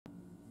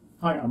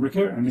Hi, I'm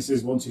Rico and this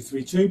is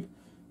 123Tube.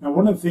 Now,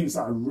 one of the things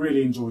that I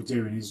really enjoy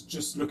doing is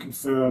just looking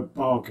for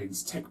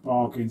bargains, tech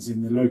bargains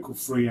in the local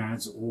free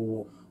ads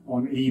or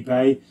on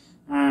eBay,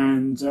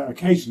 and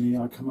occasionally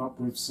I come up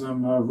with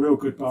some real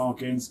good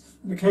bargains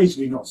and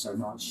occasionally not so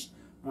much.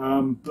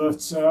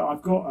 But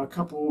I've got a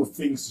couple of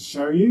things to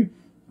show you,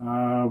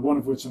 one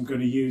of which I'm going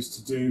to use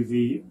to do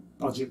the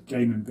budget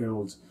gaming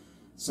build.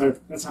 So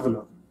let's have a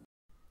look.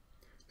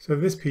 So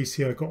this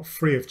PC I got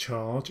free of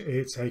charge.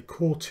 It's a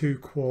Core 2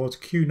 Quad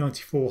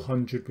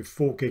Q9400 with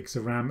 4 gigs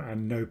of RAM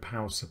and no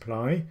power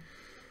supply.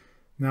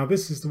 Now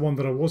this is the one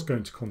that I was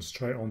going to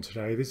concentrate on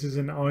today. This is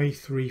an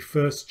i3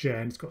 first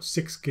gen. It's got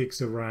 6 gigs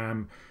of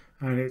RAM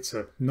and it's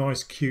a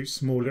nice, cute,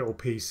 small little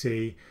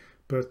PC.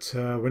 But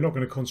we're not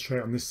going to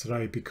concentrate on this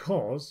today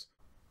because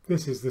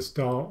this is the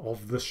star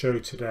of the show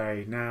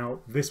today. Now,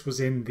 this was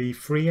in the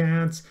free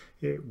ads.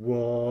 It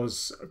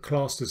was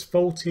classed as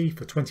faulty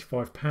for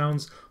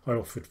 £25. I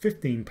offered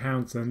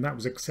 £15 and that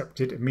was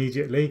accepted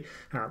immediately,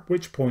 at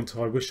which point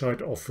I wish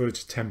I'd offered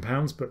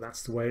 £10, but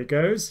that's the way it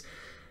goes.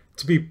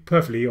 To be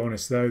perfectly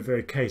honest though,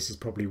 the case is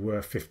probably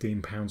worth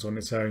 £15 on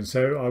its own,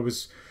 so I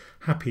was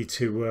happy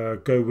to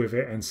go with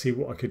it and see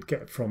what I could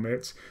get from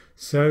it.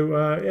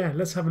 So yeah,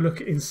 let's have a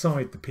look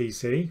inside the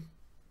PC.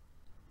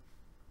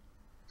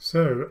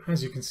 So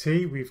as you can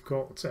see, we've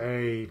got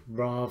a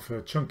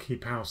rather chunky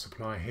power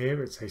supply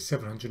here. It's a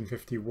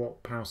 750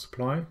 watt power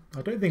supply.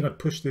 I don't think I'd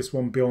push this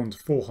one beyond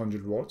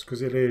 400 watts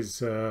because it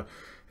is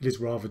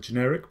rather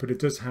generic, but it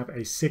does have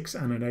a 6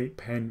 and an 8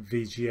 pen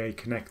VGA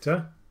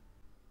connector.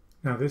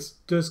 Now this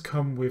does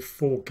come with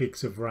 4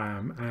 gigs of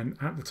RAM, and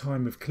at the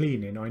time of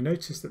cleaning I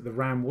noticed that the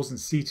RAM wasn't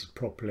seated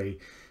properly,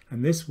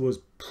 and this was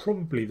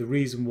probably the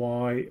reason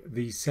why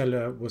the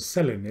seller was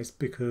selling this,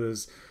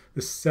 because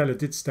the seller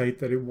did state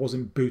that it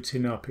wasn't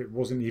booting up, it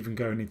wasn't even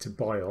going into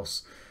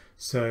BIOS.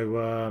 So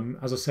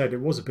as I said, it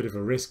was a bit of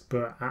a risk,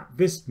 but at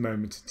this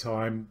moment in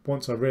time,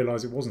 once I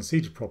realised it wasn't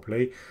seated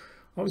properly,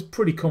 I was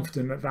pretty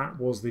confident that that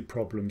was the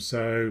problem.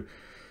 So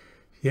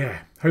yeah,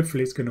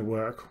 hopefully it's going to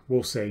work,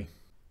 we'll see.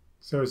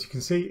 So as you can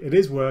see, it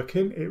is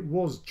working. It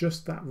was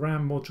just that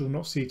RAM module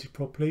not seated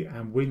properly,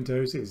 and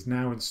Windows is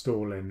now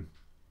installing.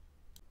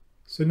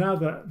 So now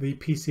that the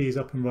PC is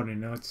up and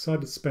running, I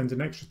decided to spend an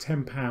extra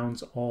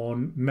 £10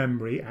 on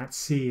memory at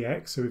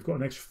CEX. So we've got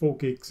an extra 4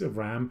 gigs of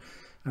RAM.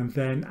 And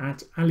then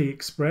at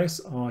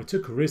AliExpress, I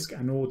took a risk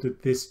and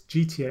ordered this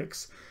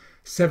GTX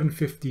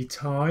 750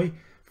 Ti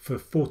for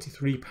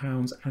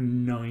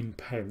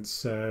 £43.09.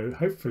 So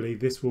hopefully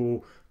this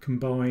will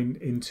combine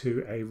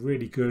into a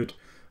really good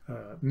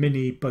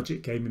mini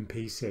budget gaming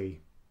PC.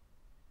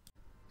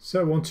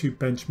 So on to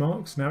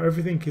benchmarks. Now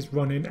everything is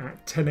running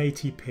at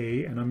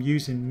 1080p and I'm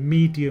using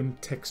medium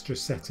texture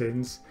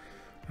settings,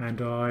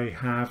 and I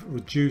have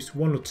reduced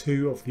 1 or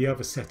 2 of the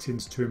other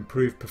settings to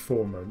improve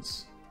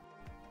performance.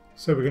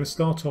 So we're going to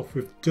start off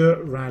with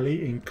Dirt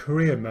Rally in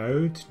career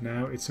mode.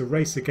 Now it's a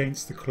race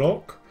against the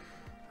clock,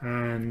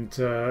 and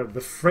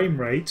the frame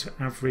rate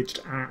averaged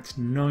at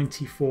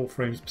 94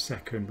 frames per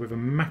second with a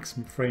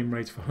maximum frame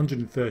rate of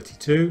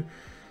 132.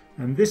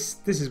 And this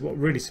is what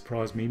really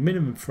surprised me,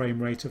 minimum frame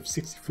rate of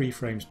 63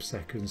 frames per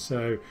second.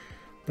 So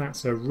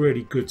that's a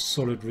really good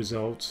solid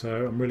result,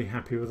 so I'm really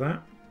happy with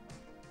that.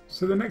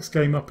 So the next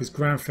game up is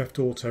Grand Theft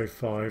Auto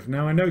 5.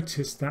 Now I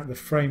noticed that the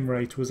frame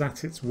rate was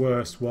at its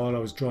worst while I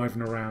was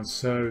driving around,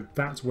 so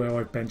that's where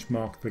I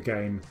benchmarked the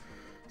game.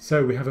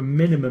 So we have a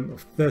minimum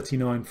of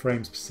 39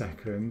 frames per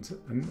second,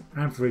 an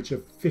average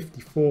of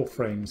 54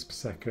 frames per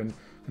second,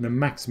 and a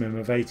maximum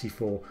of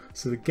 84.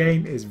 So the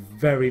game is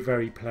very,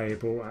 very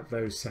playable at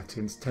those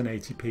settings,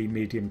 1080p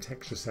medium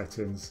texture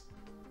settings.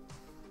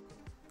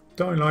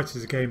 Dying Light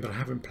is a game that I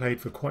haven't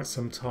played for quite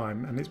some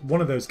time, and it's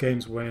one of those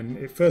games when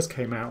it first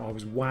came out I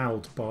was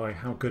wowed by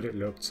how good it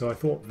looked, so I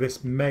thought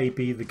this may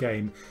be the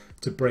game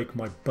to break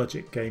my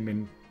budget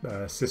gaming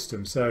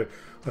system. So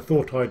I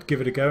thought I'd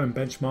give it a go and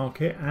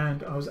benchmark it,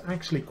 and I was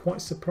actually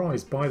quite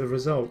surprised by the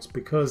results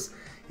because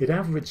it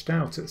averaged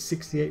out at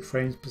 68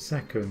 frames per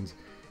second,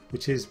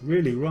 which is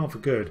really rather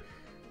good.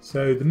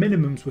 So the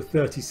minimums were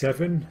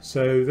 37,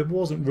 so there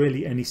wasn't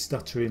really any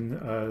stuttering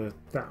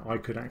that I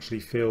could actually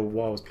feel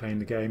while I was playing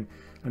the game,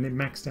 and it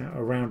maxed out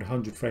around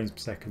 100 frames per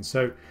second,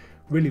 so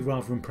really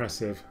rather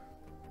impressive.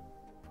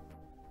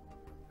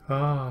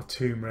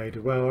 Tomb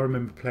Raider. Well, I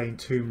remember playing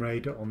Tomb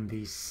Raider on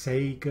the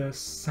Sega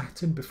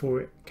Saturn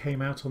before it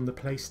came out on the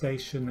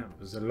PlayStation. That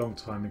was a long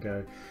time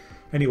ago.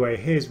 Anyway,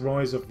 here's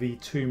Rise of the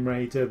Tomb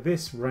Raider.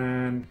 This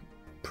ran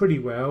pretty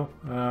well.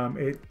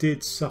 It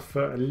did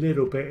suffer a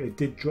little bit. It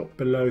did drop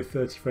below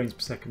 30 frames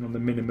per second on the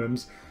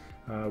minimums.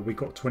 We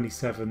got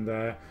 27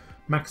 there.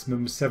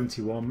 Maximum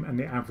 71, and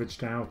it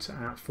averaged out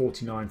at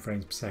 49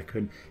 frames per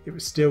second. It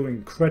was still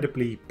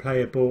incredibly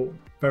playable,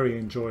 very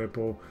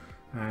enjoyable,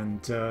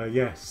 and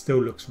yeah,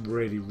 still looks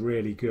really,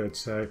 really good.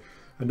 So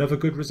another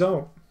good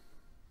result.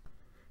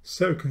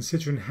 So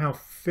considering how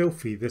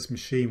filthy this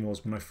machine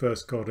was when I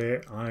first got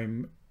it,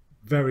 I'm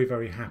very,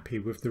 very happy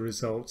with the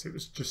results. It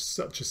was just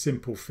such a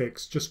simple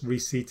fix, just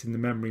reseating the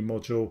memory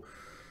module.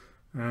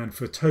 and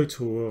for a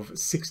total of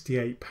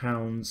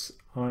 £68,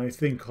 I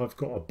think I've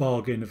got a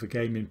bargain of a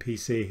gaming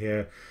PC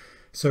here.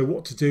 So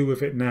what to do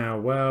with it now?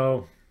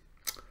 Well,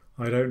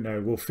 I don't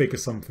know, we'll figure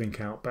something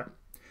out. But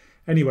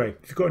anyway,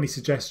 if you've got any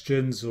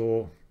suggestions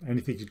or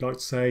anything you'd like to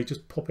say,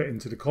 just pop it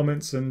into the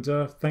comments, and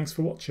thanks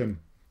for watching.